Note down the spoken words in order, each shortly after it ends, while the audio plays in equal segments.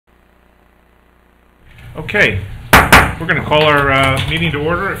Okay, we're going to call our meeting to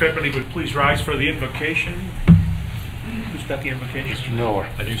order. If everybody would please rise for the invocation. Who's got the invocation? Mr. Miller.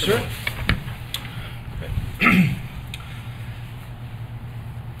 I do, sir.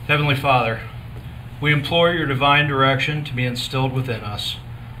 Heavenly Father, we implore your divine direction to be instilled within us.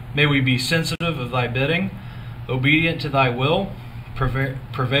 May we be sensitive of thy bidding, obedient to thy will,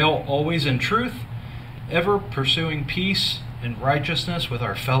 prevail always in truth, ever pursuing peace and righteousness with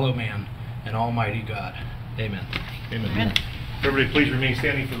our fellow man and Almighty God. Amen. Amen. Everybody please remain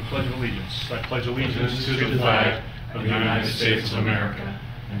standing for the Pledge of Allegiance. I pledge allegiance to the flag of the United States of America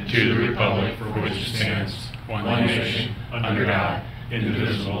and to the republic for which it stands, one nation, under God,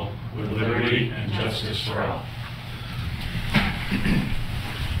 indivisible, with liberty and justice for all.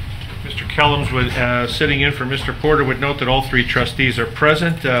 Mr. Kellums, sitting in for Mr. Porter, would note that all three trustees are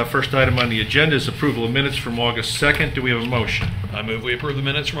present. First item on the agenda is approval of minutes from August 2nd. Do we have a motion? I move we approve the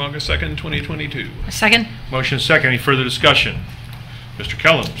minutes from August 2nd, 2022. A second. Motion second. Any further discussion? Mr.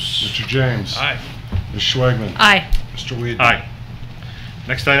 Kellums. Mr. James. Aye. Ms. Schwegman. Aye. Mr. Weed. Aye.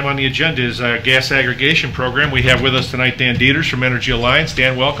 Next item on the agenda is our gas aggregation program. We have with us tonight Dan Dieters from Energy Alliance.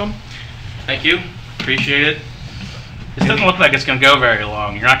 Dan, welcome. Thank you. Appreciate it. This doesn't look like it's going to go very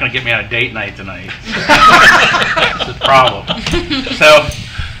long. You're not going to get me on a date night tonight. That's the problem. So,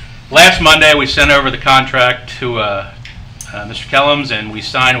 last Monday we sent over the contract to Mr. Kellums, and we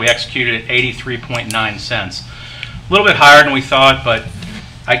executed at 83.9 cents. A little bit higher than we thought, but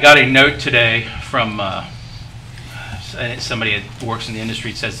I got a note today from somebody that works in the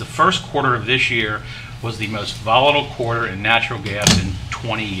industry that says the first quarter of this year was the most volatile quarter in natural gas in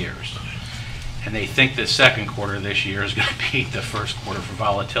 20 years. And they think the second quarter of this year is going to beat the first quarter for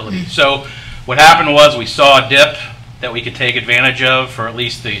volatility. So what happened was we saw a dip that we could take advantage of for at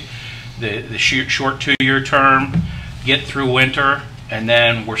least the short 2-year term, get through winter, and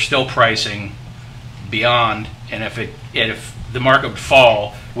then we're still pricing beyond. And if the market would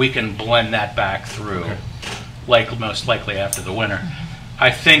fall, we can blend that back through, like most likely after the winter.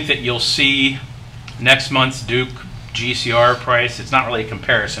 I think that you'll see next month's Duke GCR price. It's not really a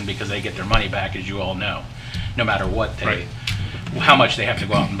comparison because they get their money back, as you all know, no matter what how much they have to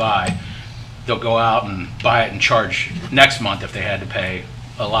go out and buy. They'll go out and buy it and charge next month if they had to pay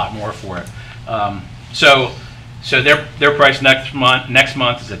a lot more for it. So their price next month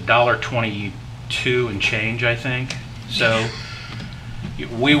is $1.22 and change, I think. So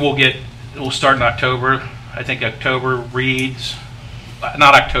we'll start in October. I think October reads,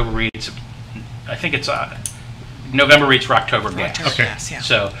 not October reads. I think it's November reads for October gas. Okay. Yes, yeah.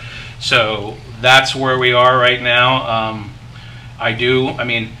 So that's where we are right now. I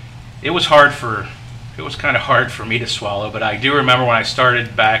mean, it was kind of hard for me to swallow, but I do remember when I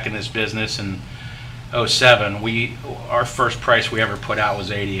started back in this business in 2007, our first price we ever put out was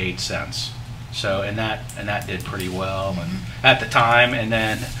 88 cents. So and that did pretty well at the time, and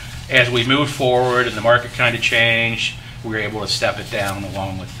then as we moved forward and the market kind of changed, we were able to step it down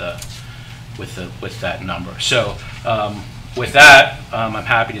along with that number. So with that, I'm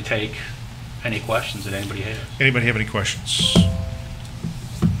happy to take any questions that anybody has. Anybody have any questions?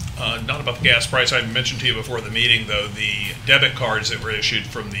 Not about the gas price. I mentioned to you before the meeting, though, the debit cards that were issued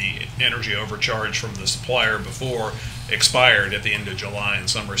from the energy overcharge from the supplier before expired at the end of July, and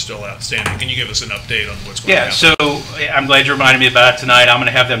some are still outstanding. Can you give us an update on what's going on? Yeah, so I'm glad you reminded me about it tonight. I'm going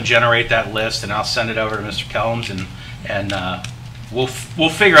to have them generate that list, and I'll send it over to Mr. Kellums, and we'll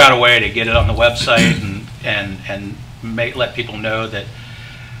figure out a way to get it on the website and let people know that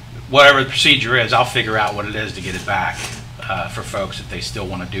whatever the procedure is, I'll figure out what it is to get it back for folks if they still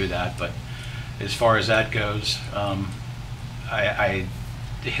want to do that. But as far as that goes,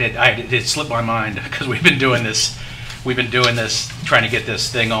 it slipped my mind because we've been doing this, trying to get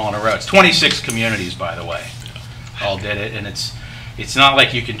this thing all in a row. It's 26 communities, by the way, all did it, and it's not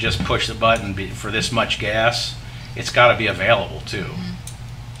like you can just push the button for this much gas. It's got to be available too.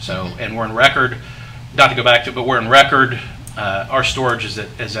 So, and we're in record. Not to go back to, but we're in record. Our storage is at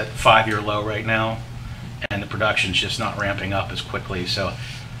 5-year low right now, and the production's just not ramping up as quickly. So,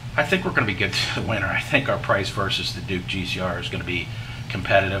 I think we're going to be good to the winter. I think our price versus the Duke GCR is going to be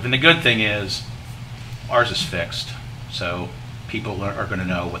competitive. And the good thing is, ours is fixed, so people are going to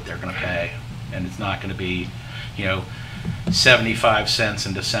know what they're going to pay, and it's not going to be, 75 cents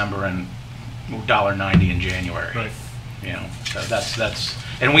in December and $1.90 in January. Right. So that's,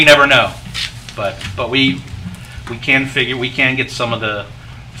 and we never know, but we can get some of the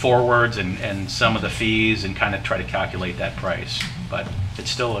forwards and some of the fees and kind of try to calculate that price, but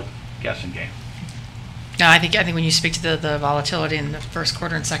it's still a guessing game. No, I think when you speak to the volatility in the first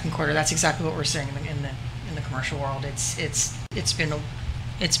quarter and second quarter, that's exactly what we're seeing in the commercial world. It's been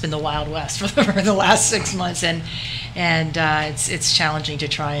it's been the Wild West for the last 6 months, and it's challenging to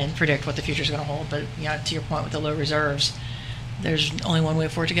try and predict what the future is going to hold. But to your point with the low reserves, there's only one way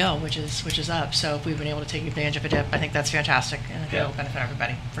for it to go, which is up. So if we've been able to take advantage of a dip, I think that's fantastic, and I think it'll benefit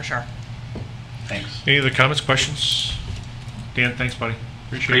everybody for sure. Thanks. Any other comments, questions? Dan, thanks, buddy.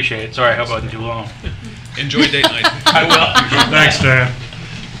 Appreciate it. Sorry, I hope I wasn't too long. Enjoy date night. I will. Thanks, Dan.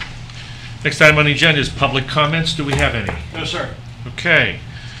 Next item on the agenda is public comments. Do we have any? No, sir. Okay.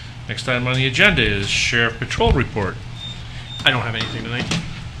 Next item on the agenda is Sheriff Patrol Report. I don't have anything tonight.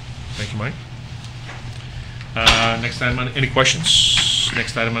 Thank you, Mike. Next item on, any questions?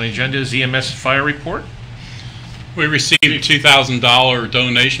 Next item on the agenda is EMS Fire Report. We received a $2,000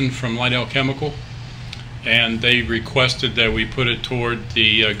 donation from Lydell Chemical, and they requested that we put it toward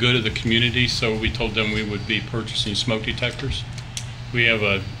the good of the community, so we told them we would be purchasing smoke detectors. We have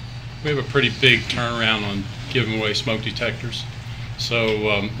a pretty big turnaround on giving away smoke detectors,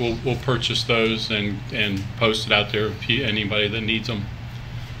 so we'll purchase those and post it out there. If anybody that needs them,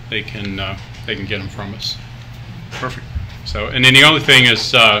 they can get them from us. Perfect. So, and then the other thing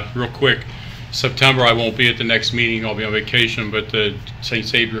is, real quick, September I won't be at the next meeting. I'll be on vacation, but the St.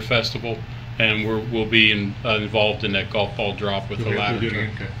 Savior Festival, and we'll be involved in that golf ball drop with the ladder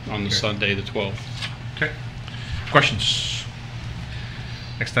on the Sunday the 12th. Okay. Questions?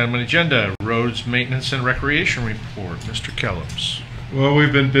 Next item on the agenda, Roads Maintenance and Recreation Report. Mr. Kellums. Well,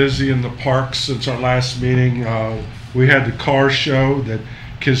 we've been busy in the parks since our last meeting. We had the car show that,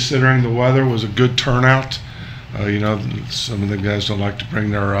 considering the weather, was a good turnout. Some of the guys don't like to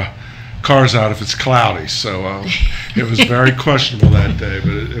bring their cars out if it's cloudy, so it was very questionable that day,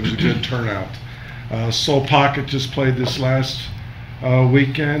 but it was a good turnout. Soul Pocket just played this last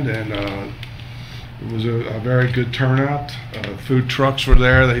weekend, and it was a very good turnout. Food trucks were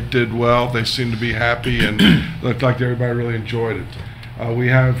there. They did well. They seemed to be happy, and looked like everybody really enjoyed it. We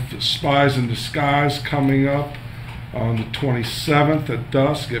have Spies in Disguise coming up on the 27th at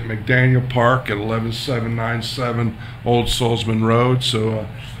dusk at McDaniel Park at 11797 Old Salzman Road, so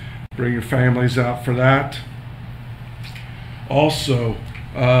bring your families out for that. Also,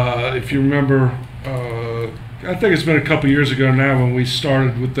 if you remember, I think it's been a couple years ago now when we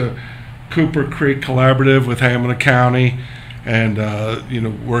started with the Cooper Creek Collaborative with Hamilton County, and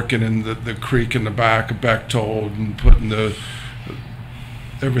working in the creek in the back of Bechtold and putting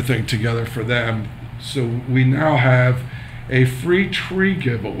everything together for them. So we now have a free tree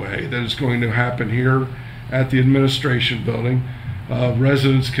giveaway that is going to happen here at the administration building.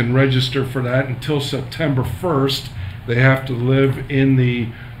 Residents can register for that until September 1st. They have to live in the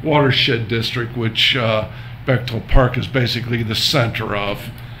watershed district, which Bechtold Park is basically the center of.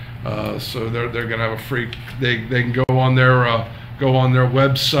 So they're going to have a free. They can go on their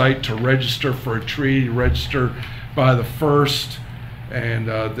website to register for a tree. Register by the 1st, and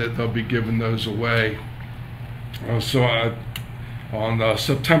they'll be giving those away. On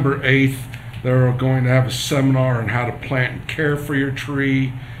September 8th, they're going to have a seminar on how to plant and care for your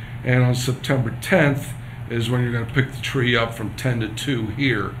tree, and on September 10th is when you're going to pick the tree up from 10 to 2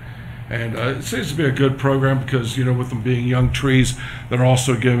 here. And it seems to be a good program because, with them being young trees, they're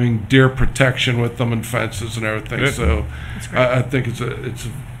also giving deer protection with them and fences and everything. Good. So I think it's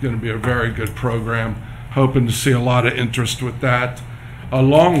going to be a very good program. Hoping to see a lot of interest with that.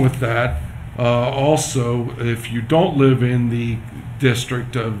 Along with that, also, if you don't live in the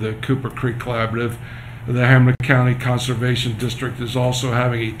district of the Cooper Creek Collaborative, the Hamilton County Conservation District is also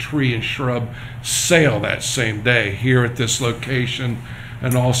having a tree and shrub sale that same day here at this location,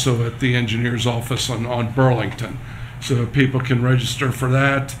 and also at the engineer's office on Burlington. So people can register for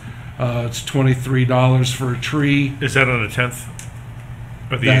that. It's $23 for a tree. Is that on the 10th?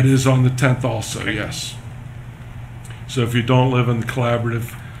 That is on the 10th also, okay. Yes. So if you don't live in the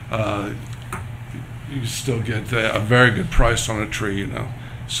collaborative, you still get a very good price on a tree,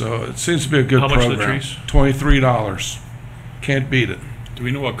 So it seems to be a good program. How much are the trees? $23. Can't beat it. Do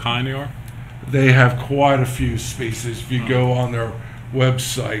we know what kind they are? They have quite a few species. If you go on their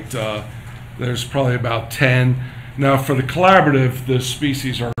website, there's probably about 10. Now for the collaborative, the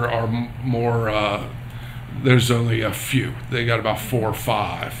species are more, there's only a few. They got about 4 or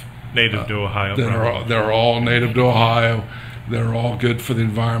 5. Native to Ohio. They're all native to Ohio. They're all good for the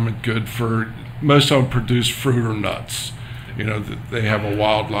environment, good for, most of them produce fruit or nuts. They have a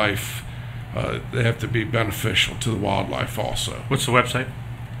wildlife, they have to be beneficial to the wildlife also. What's the website?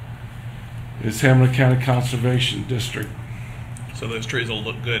 It's Hamilton County Conservation District. So those trees will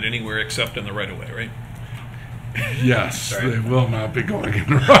look good anywhere except in the right-of-way, right? Yes, right. They will not be going in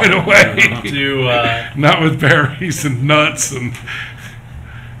the right-of-way. Not with berries and nuts and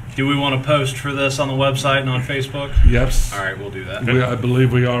Do we want to post for this on the website and on Facebook? Yes. All right, we'll do that. I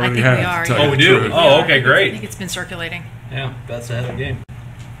believe we already think have. we are, to tell yeah. you Oh, we the do? truth. Oh, okay, great. I think it's been circulating. Yeah, that's ahead of the game.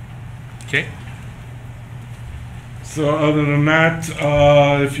 Okay. So other than that,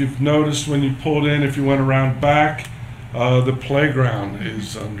 if you've noticed when you pulled in, if you went around back, the playground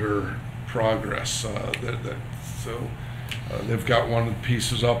is under progress. They've got one of the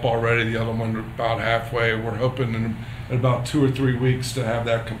pieces up already, the other one about halfway. We're hoping in about 2 or 3 weeks to have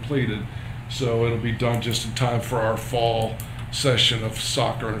that completed. So it'll be done just in time for our fall session of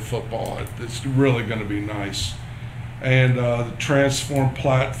soccer and football. It's really going to be nice. And the transform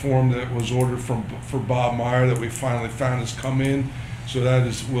platform that was ordered for Bob Meyer that we finally found has come in. So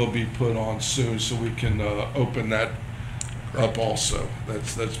that will be put on soon, so we can open that up also.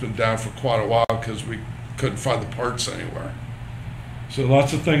 That's been down for quite a while because we couldn't find the parts anywhere. So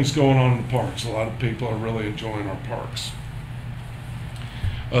lots of things going on in the parks. A lot of people are really enjoying our parks.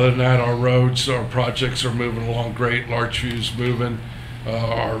 Other than that, our roads, our projects are moving along great. Larchview's moving.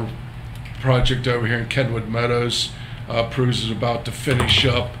 Our project over here in Kenwood Meadows, Pruz is about to finish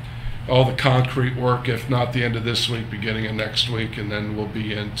up all the concrete work, if not the end of this week, beginning of next week, and then we'll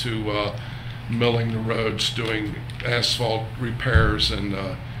be into milling the roads, doing asphalt repairs,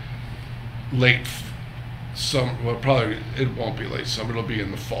 and late summer, well, probably it won't be late summer, it'll be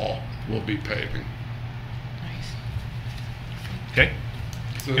in the fall, we'll be paving. Nice. Okay.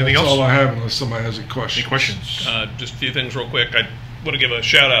 So Anything that's else? all I have unless somebody has any questions. Any questions? Just a few things real quick. I want to give a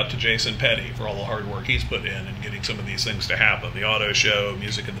shout out to Jason Petty for all the hard work he's put in getting some of these things to happen. The auto show,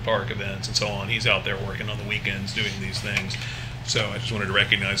 music in the park events, and so on. He's out there working on the weekends doing these things. So I just wanted to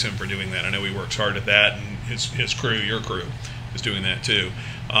recognize him for doing that. I know he works hard at that, and his crew, your crew, is doing that too.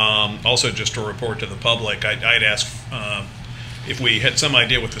 Also, just to report to the public, I'd ask if we had some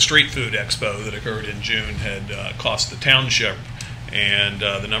idea what the Street Food Expo that occurred in June had cost the township, and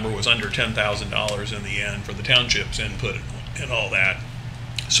the number was under $10,000 in the end for the township's input and all that,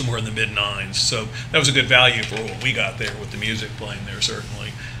 somewhere in the mid-9s. So that was a good value for what we got there with the music playing there,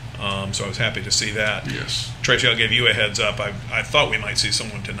 certainly. So I was happy to see that. Yes. Tracy, I'll give you a heads up. I thought we might see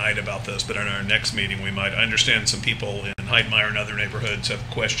someone tonight about this, but in our next meeting we might. I understand some people in Heidmeyer and other neighborhoods have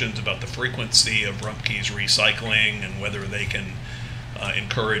questions about the frequency of Rumpke's recycling and whether they can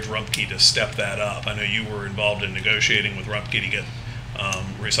encourage Rumpke to step that up. I know you were involved in negotiating with Rumpke to get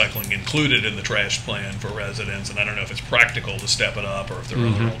recycling included in the trash plan for residents, and I don't know if it's practical to step it up or if there are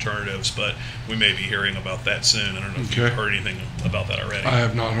other alternatives, but we may be hearing about that soon. I don't know if you've heard anything about that already. I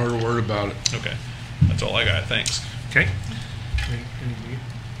have not heard a word about it. Okay. That's all I got. Thanks. Okay.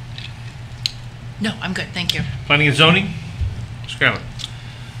 No, I'm good. Thank you. Planning and zoning? Mr. Callen.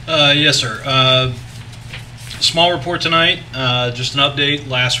 Yes, sir. Small report tonight. Just an update.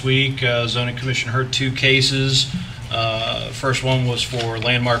 Last week, Zoning Commission heard 2 cases. First one was for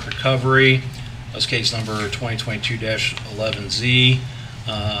landmark recovery. That's case number 2022-11Z.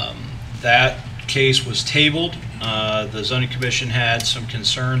 That case was tabled. The Zoning Commission had some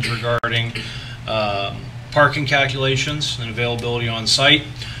concerns regarding parking calculations and availability on site.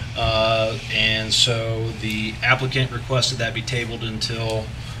 And so the applicant requested that be tabled until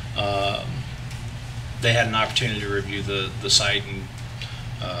they had an opportunity to review the site and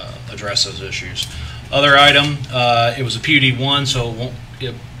address those issues. Other item, it was a PUD1, so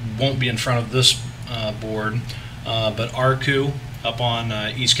it won't be in front of this board, but ARCU up on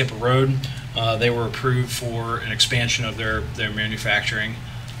East Kipper Road, they were approved for an expansion of their manufacturing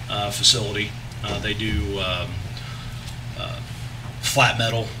facility. They do flat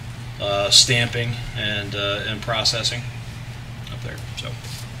metal stamping and processing up there. So,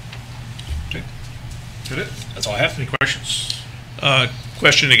 okay. That's all I have. Any questions?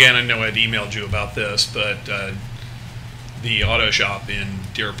 Question again, I know I'd emailed you about this, but the auto shop in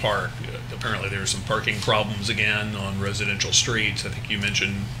Deer Park, apparently there's some parking problems again on residential streets. I think you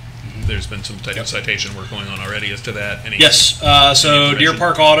mentioned there's been some type of citation work going on already as to that. Yes, so Deer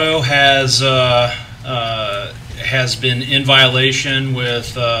Park Auto has been in violation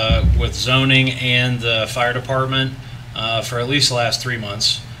with zoning and the fire department for at least the last 3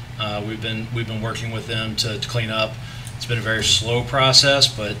 months. We've been working with them to clean up. It's been a very slow process,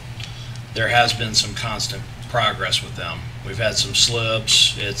 but there has been some constant progress with them. We've had some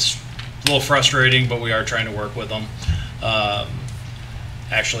slips. It's a little frustrating, but we are trying to work with them.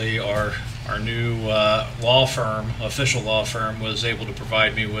 Actually, our new law firm, official law firm, was able to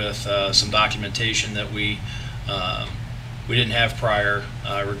provide me with some documentation that we didn't have prior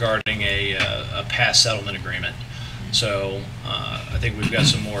regarding a past settlement agreement. So I think we've got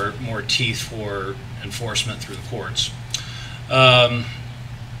some more teeth for enforcement through the courts.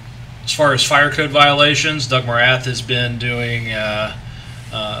 As far as fire code violations, Doug Morath has been doing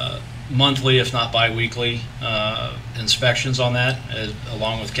monthly, if not bi-weekly, inspections on that,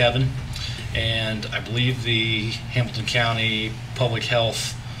 along with Kevin. And I believe the Hamilton County Public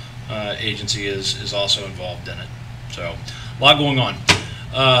Health Agency is also involved in it. So a lot going on.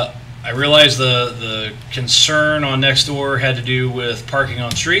 I realize the concern on next door had to do with parking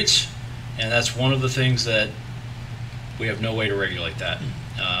on streets, and that's one of the things that we have no way to regulate that.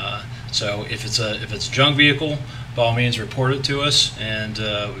 So if it's a junk vehicle, by all means report it to us, and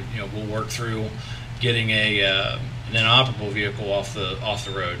we'll work through getting an inoperable vehicle off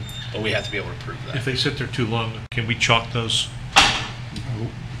the road. But we have to be able to prove that. If they sit there too long, can we chalk those?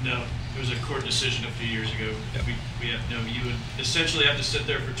 No, there was a court decision a few years ago. Yep. You would essentially have to sit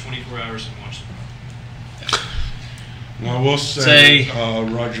there for 24 hours and watch the car. Well, I will say,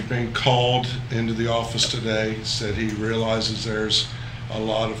 Roger Bing called into the office today, said he realizes there's a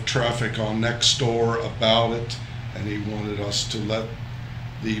lot of traffic on next door about it, and he wanted us to let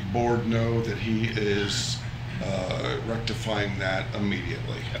the board know that he is rectifying that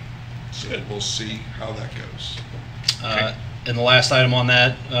immediately. Yep. So we'll see how that goes. And the last item on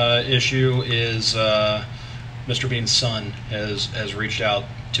that issue is Mr. Bean's son has reached out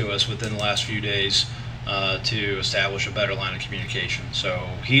to us within the last few days to establish a better line of communication. So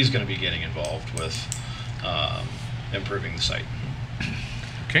he's going to be getting involved with improving the site.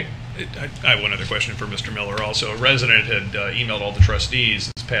 Okay. I have one other question for Mr. Miller also. A resident had emailed all the trustees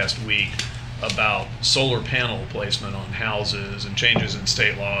this past week about solar panel placement on houses and changes in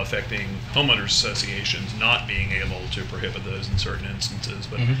state law affecting homeowners associations not being able to prohibit those in certain instances,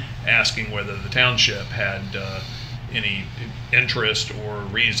 but asking whether the township had any interest or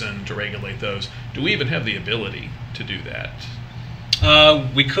reason to regulate those. Do we even have the ability to do that?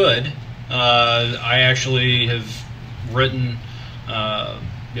 We could. I actually have written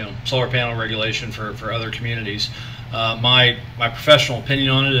solar panel regulation for other communities. My professional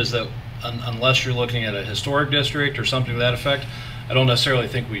opinion on it is that unless you're looking at a historic district or something to that effect, I don't necessarily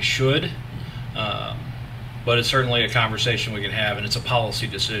think we should, but it's certainly a conversation we can have, and it's a policy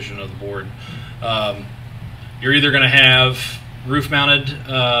decision of the board. You're either going to have roof-mounted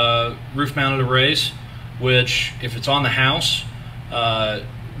arrays, which, if it's on the house,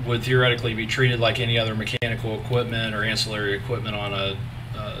 would theoretically be treated like any other mechanical equipment or ancillary equipment on a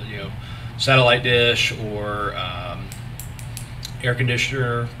satellite dish or air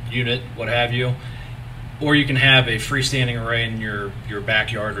conditioner unit, what have you. Or you can have a freestanding array in your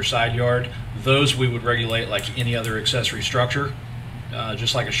backyard or side yard. Those we would regulate like any other accessory structure,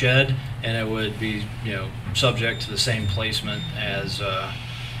 just like a shed, and it would be subject to the same placement as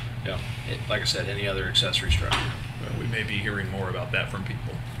like I said, any other accessory structure. Well, we may be hearing more about that from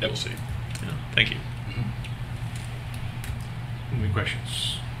people. Yep. We'll see. Yeah. Thank you. Any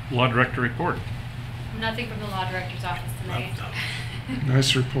questions? Law Director report. Nothing from the Law Director's office tonight.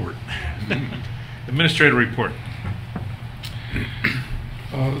 Nice report. Administrator report.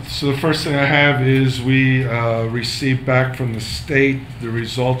 So the first thing I have is we received back from the state the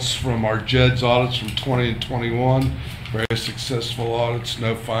results from our JEDS audits from 20 and 21. Very successful audits,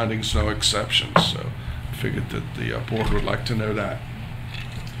 no findings, no exceptions. So I figured that the board would like to know that.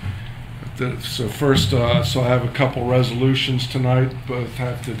 So first, so I have a couple resolutions tonight. Both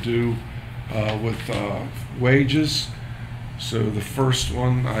have to do with wages. So the first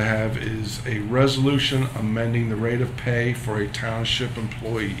one I have is a resolution amending the rate of pay for a township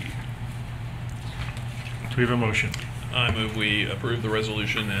employee. Do we have a motion? I move we approve the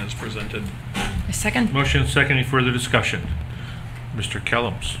resolution as presented. A second? Motion and second. Any further discussion? Mr.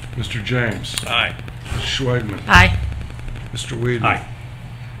 Kellums. Mr. James. Aye. Ms. Schwegman. Aye. Mr. Weedman. Aye.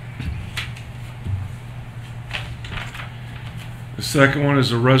 The second one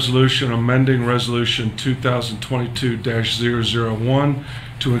is a resolution amending Resolution 2022-001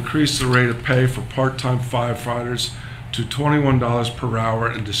 to increase the rate of pay for part-time firefighters to $21 per hour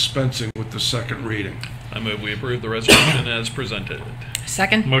and dispensing with the second reading. I move we approve the resolution as presented.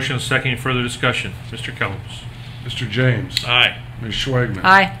 Second? Motion and second. Any further discussion? Mr. Kellums. Mr. James. Aye. Ms. Schwegman.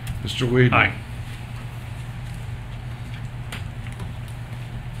 Aye. Mr. Weedman. Aye.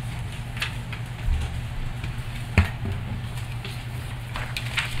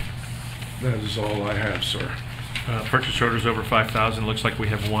 That is all I have, sir. Purchase orders over 5,000. Looks like we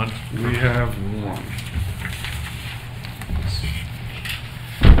have one. We have one.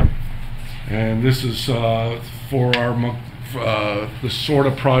 And this is for our the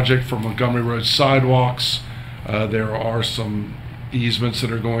SORTA project for Montgomery Road sidewalks. There are some easements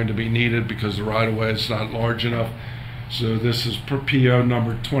that are going to be needed because the right-of-way is not large enough. So this is per PO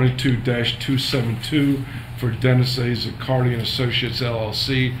number 22-272 for Dennis A. Zaccardi and Associates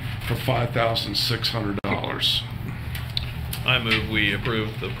LLC for $5,600. I move we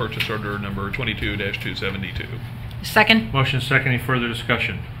approve the purchase order number 22-272. Second. Motion is second. Any further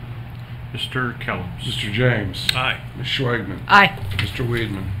discussion? Mr. Kellums. Mr. James. Aye. Ms. Schwagman. Aye. Mr.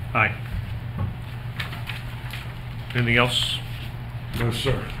 Weedman. Aye. Anything else? No,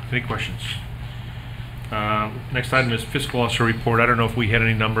 sir. Any questions? Next item is fiscal officer report. I don't know if we had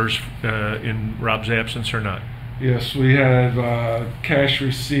any numbers in Rob's absence or not. Yes, we had cash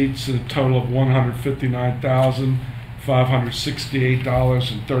receipts a total of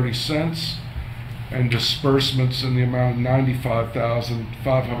 $159,568.30, and disbursements in the amount of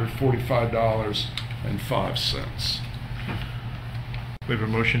 $95,545.05. We have a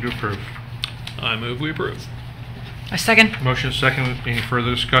motion to approve. I move we approve. A second. Motion is second. Any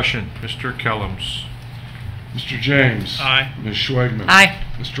further discussion? Mr. Kellums. Mr. James. Aye. Ms. Schwagman. Aye.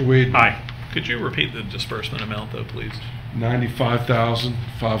 Mr. Weedman. Aye. Could you repeat the disbursement amount, though, please?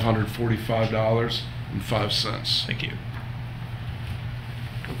 $95,545.05. Thank you.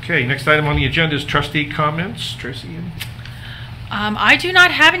 Okay, next item on the agenda is trustee comments. Tracy? I do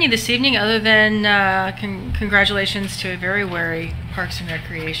not have any this evening other than congratulations to a very wary Parks and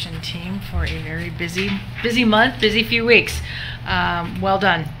Recreation team for a very busy month, busy few weeks. Well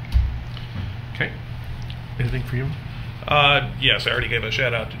done. Okay. Anything for you? Yes, I already gave a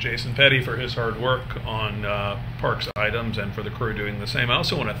shout out to Jason Petty for his hard work on parks items and for the crew doing the same. I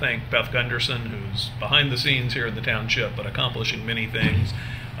also want to thank Beth Gunderson, who's behind the scenes here in the township but accomplishing many things.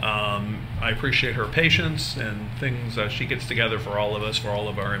 I appreciate her patience and things she gets together for all of us, for all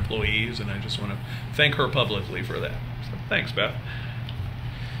of our employees, and I just want to thank her publicly for that. So thanks, Beth.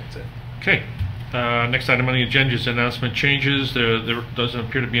 That's it. Okay. Next item on the agenda is announcement changes. There doesn't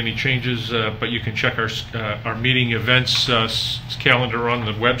appear to be any changes, but you can check our meeting events calendar on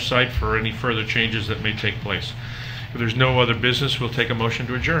the website for any further changes that may take place. If there's no other business, we'll take a motion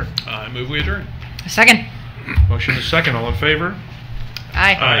to adjourn. I move we adjourn. A second. Motion is second. All in favor?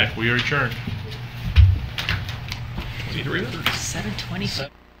 Aye. Aye. We are adjourned. Need to read it?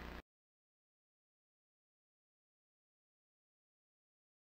 7:27.